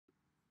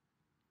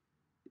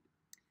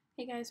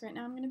Hey guys, right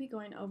now I'm going to be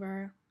going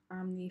over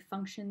the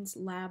Functions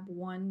Lab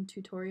 1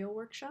 tutorial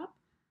workshop,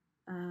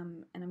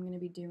 and I'm going to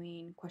be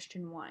doing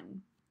question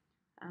 1.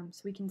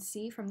 So we can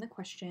see from the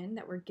question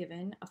that we're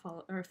given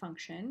a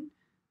function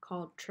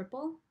called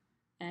triple,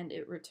 and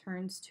it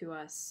returns to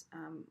us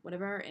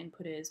whatever our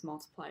input is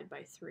multiplied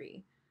by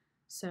 3.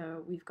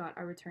 So we've got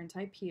our return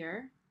type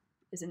here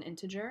is an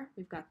integer.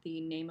 We've got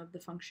the name of the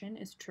function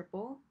is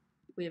triple.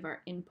 We have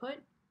our input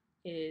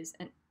is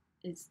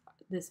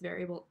this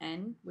variable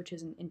n, which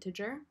is an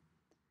integer,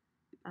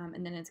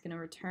 and then it's going to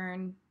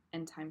return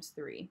n times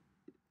 3.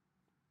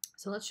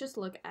 So let's just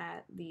look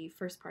at the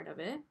first part of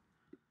it.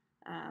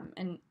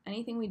 And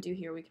anything we do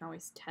here, we can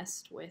always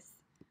test with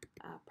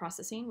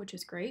processing, which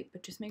is great,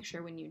 but just make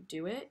sure when you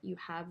do it, you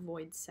have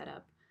void set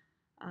up.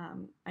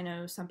 I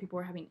know some people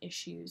are having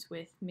issues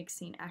with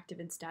mixing active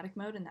and static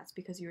mode, and that's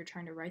because you were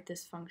trying to write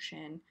this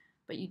function,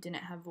 but you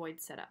didn't have void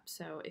set up.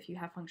 So if you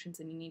have functions,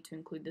 then you need to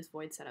include this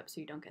void set up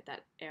so you don't get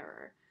that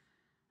error.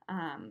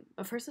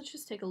 But first, let's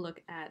just take a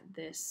look at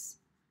this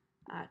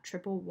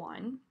triple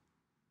 1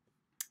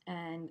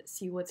 and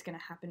see what's going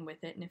to happen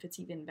with it and if it's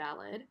even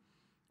valid.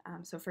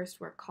 So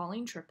first, we're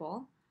calling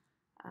triple,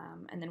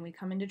 and then we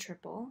come into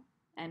triple,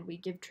 and we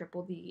give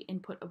triple the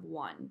input of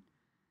 1.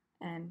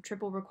 And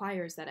triple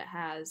requires that it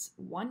has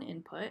one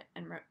input,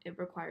 and it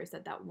requires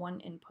that that one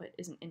input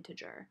is an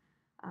integer.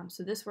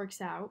 So this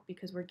works out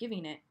because we're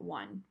giving it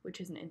 1,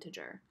 which is an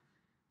integer.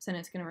 So then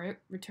it's going to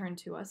return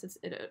to us,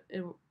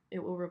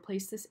 it will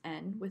replace this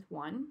n with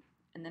 1,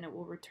 and then it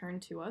will return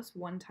to us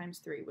 1 times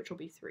 3, which will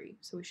be 3.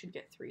 So we should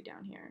get 3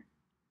 down here,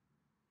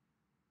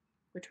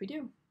 which we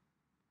do.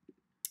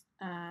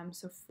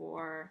 So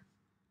for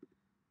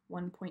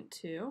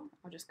 1.2,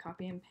 I'll just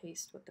copy and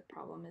paste what the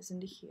problem is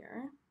into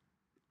here.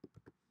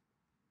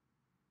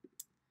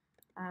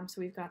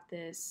 So we've got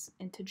this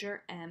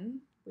integer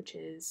m, which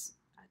is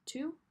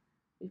 2.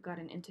 We've got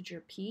an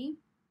integer p,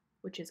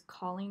 which is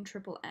calling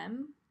triple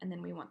m, and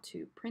then we want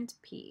to print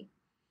p.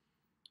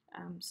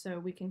 So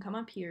we can come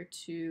up here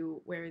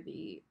to where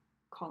the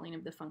calling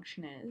of the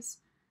function is,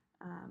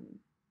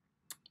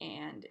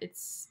 and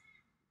it's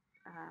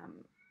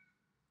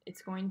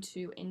going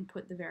to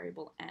input the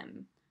variable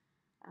m.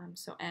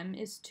 So m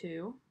is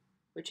 2,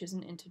 which is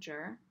an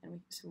integer,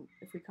 and so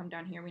if we come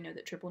down here, we know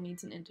that triple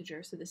needs an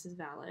integer, so this is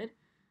valid.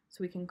 So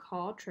we can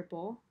call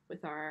triple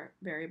with our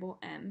variable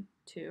m,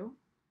 2.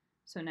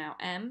 So now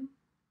m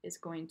is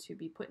going to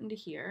be put into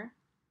here,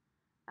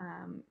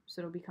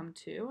 so it'll become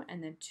 2,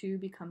 and then 2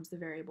 becomes the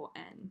variable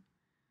n.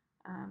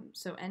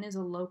 So n is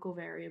a local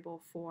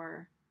variable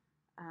for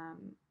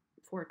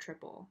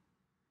triple.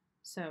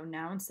 So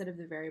now instead of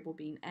the variable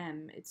being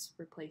m, it's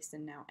replaced,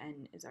 and now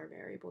n is our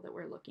variable that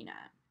we're looking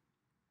at.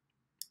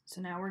 So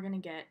now we're going to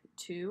get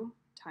 2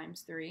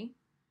 times 3,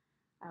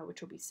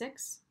 which will be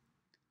 6.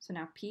 So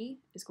now p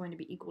is going to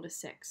be equal to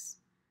 6.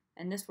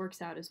 And this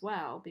works out as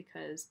well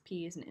because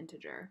p is an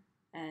integer,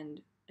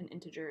 and an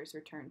integer is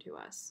returned to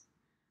us.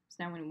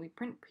 So now when we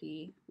print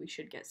p, we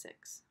should get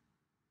 6,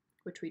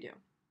 which we do.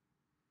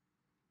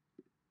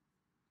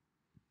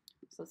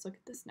 So let's look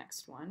at this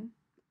next one.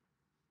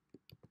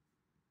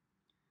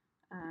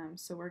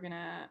 So we're going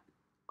to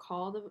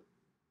call the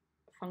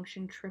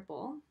function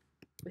triple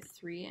with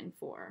 3 and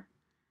 4.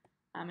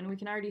 And we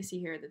can already see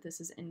here that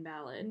this is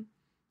invalid.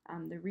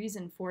 The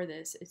reason for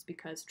this is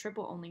because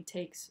triple only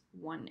takes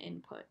 1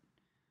 input,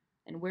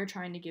 and we're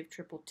trying to give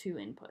triple 2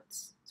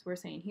 inputs. So we're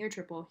saying, here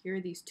triple, here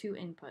are these 2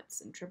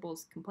 inputs, and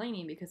triple's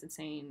complaining because it's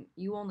saying,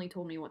 you only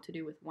told me what to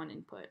do with 1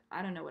 input.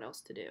 I don't know what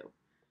else to do.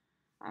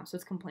 So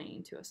it's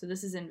complaining to us. So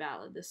this is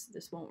invalid.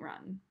 This won't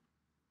run.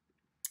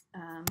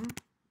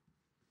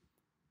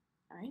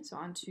 Alright, so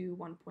on to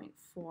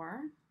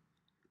 1.4.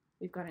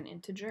 We've got an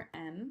integer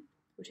m,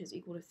 which is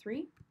equal to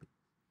 3.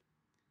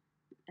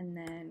 And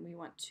then we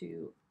want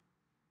to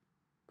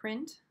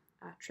print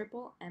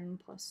triple m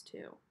plus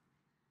 2.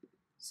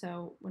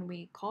 So when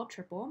we call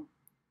triple,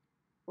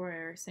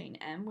 we're saying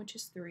m, which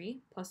is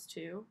 3, plus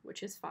 2,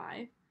 which is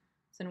 5.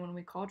 So then when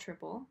we call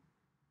triple,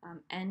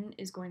 n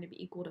is going to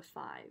be equal to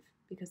 5,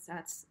 because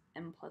that's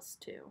m plus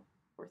 2,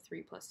 or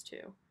 3 plus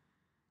 2.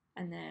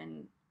 And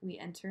then we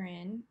enter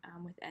in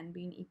with n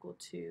being equal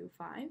to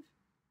 5.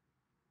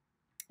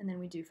 And then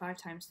we do 5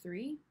 times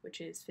 3,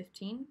 which is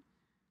 15.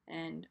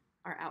 And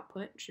our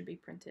output should be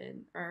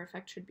printed, or our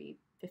effect should be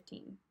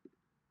 15.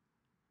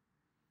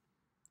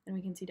 And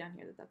we can see down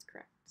here that that's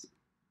correct.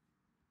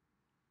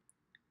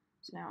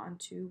 So now on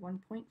to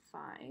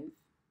 1.5.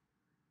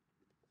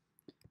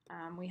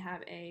 We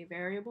have a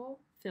variable,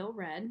 fill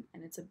red,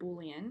 and it's a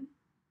Boolean.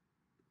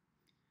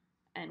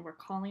 And we're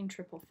calling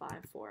triple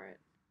 5 for it.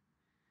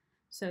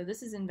 So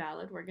this is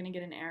invalid. We're going to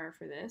get an error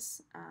for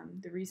this.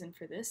 The reason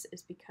for this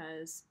is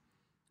because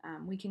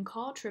we can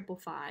call triple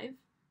 5.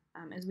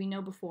 As we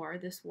know before,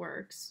 this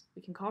works.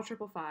 We can call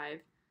triple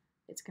 5.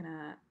 It's going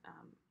to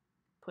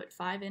put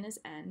 5 in as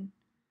n.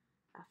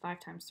 5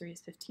 times 3 is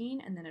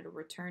 15, and then it'll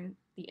return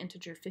the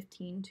integer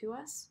 15 to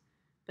us.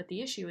 But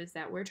the issue is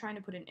that we're trying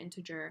to put an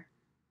integer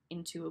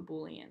into a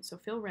Boolean. So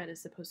fill red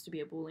is supposed to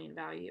be a Boolean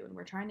value, and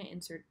we're trying to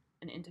insert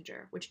an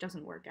integer, which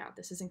doesn't work out.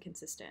 This isn't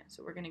consistent,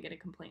 so we're going to get a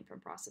complaint from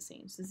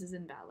processing. So this is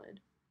invalid.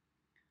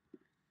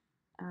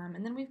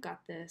 And then we've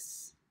got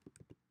this,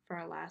 for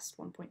our last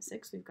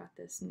 1.6, we've got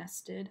this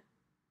nested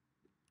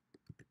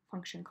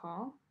function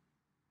call,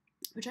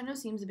 which I know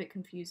seems a bit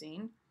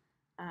confusing.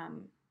 But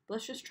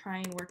let's just try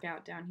and work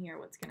out down here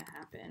what's going to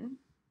happen.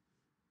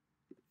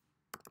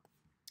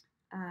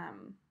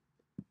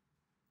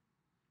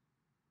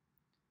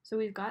 So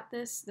we've got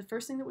this. The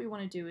first thing that we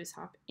want to do is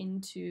hop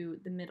into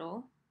the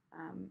middle,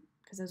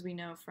 because as we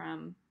know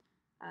from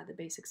the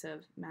basics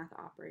of math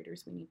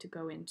operators, we need to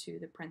go into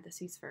the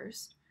parentheses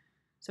first.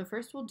 So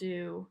first we'll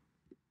do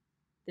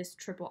this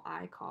triple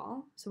I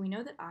call. So we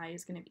know that I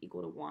is going to be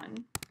equal to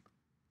 1.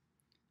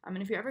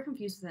 And if you're ever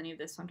confused with any of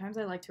this, sometimes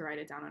I like to write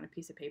it down on a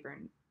piece of paper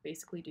and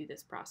basically do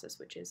this process,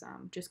 which is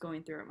just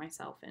going through it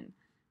myself and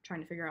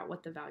trying to figure out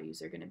what the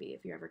values are going to be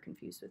if you're ever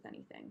confused with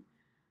anything.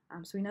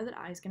 So we know that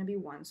I is going to be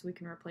 1, so we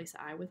can replace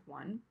I with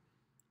 1.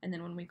 And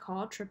then when we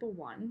call triple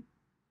 1,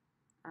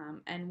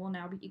 n will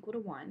now be equal to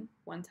 1.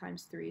 1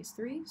 times 3 is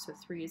 3, so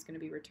 3 is going to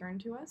be returned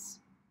to us.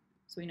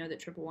 So we know that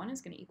triple 1 is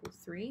going to equal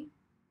 3.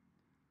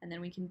 And then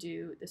we can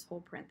do this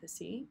whole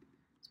parenthesis.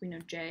 So we know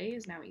j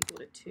is now equal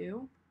to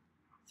 2.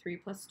 3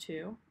 plus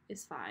 2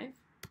 is 5.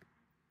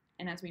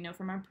 And as we know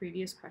from our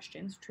previous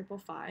questions, triple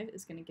 5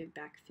 is going to give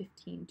back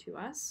 15 to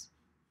us.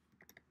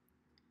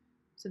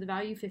 So the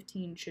value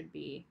 15 should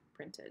be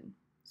printed.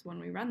 So when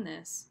we run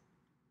this,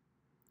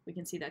 we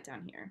can see that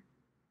down here.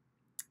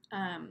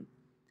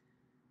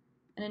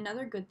 And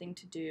another good thing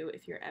to do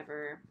if you're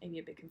ever maybe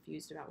a bit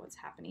confused about what's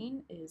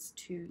happening is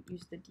to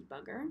use the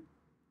debugger.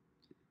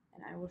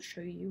 And I will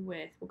show you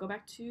with, we'll go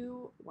back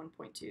to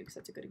 1.2 because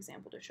that's a good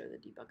example to show the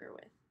debugger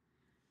with.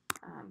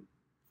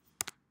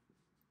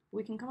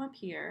 We can come up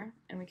here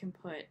and we can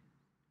put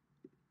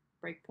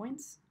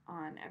breakpoints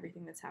on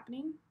everything that's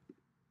happening.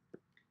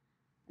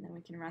 And then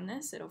we can run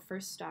this. It'll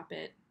first stop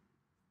at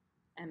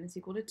m is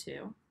equal to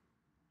 2.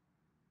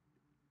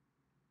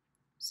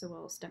 So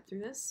we'll step through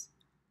this.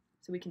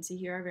 So we can see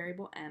here our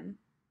variable m,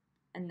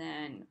 and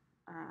then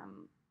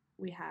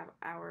we have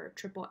our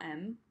triple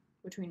m,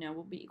 which we know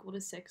will be equal to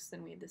 6.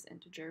 Then we have this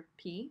integer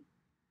p.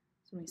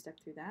 So when we step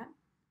through that,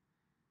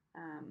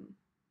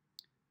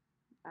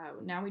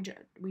 now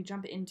we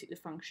jump into the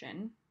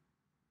function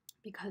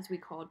because we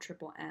called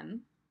triple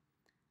m.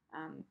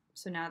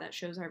 So now that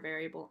shows our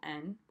variable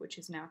n, which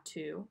is now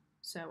 2.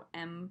 So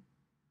m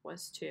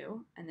was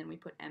 2, and then we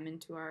put m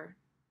into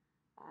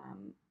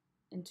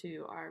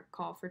our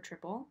call for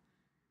triple,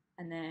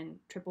 and then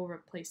triple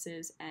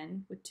replaces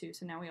n with 2.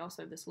 So now we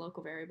also have this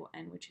local variable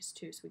n, which is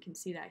 2. So we can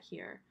see that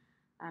here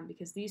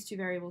because these two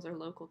variables are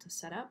local to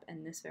setup,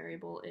 and this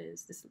variable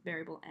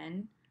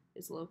n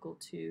is local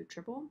to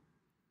triple.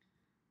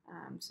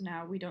 So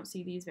now we don't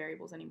see these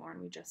variables anymore,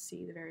 and we just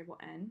see the variable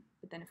n.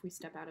 But then if we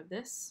step out of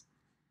this,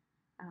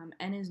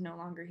 n is no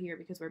longer here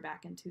because we're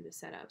back into the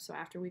setup. So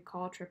after we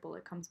call triple,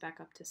 it comes back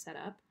up to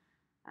setup.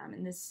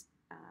 And this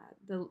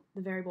the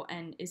variable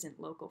n isn't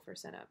local for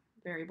setup.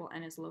 Variable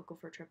n is local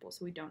for triple,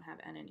 so we don't have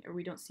n or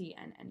we don't see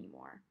n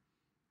anymore.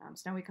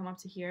 So now we come up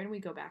to here and we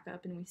go back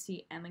up and we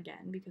see m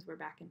again because we're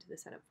back into the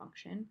setup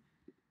function.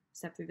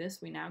 Step through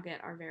this, we now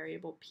get our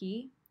variable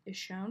p is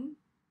shown,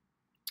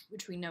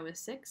 which we know is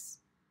 6.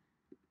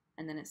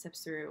 And then it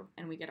steps through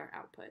and we get our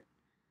output.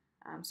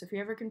 So if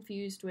you're ever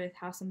confused with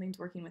how something's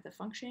working with a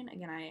function,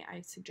 again,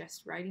 I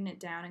suggest writing it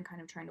down and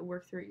kind of trying to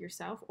work through it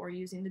yourself, or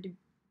using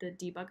the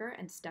debugger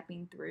and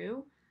stepping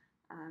through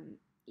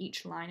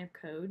each line of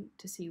code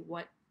to see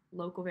what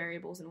local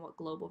variables and what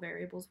global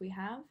variables we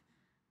have,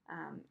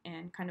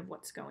 and kind of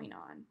what's going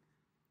on.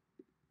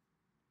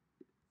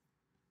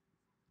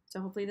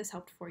 So hopefully this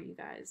helped for you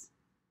guys.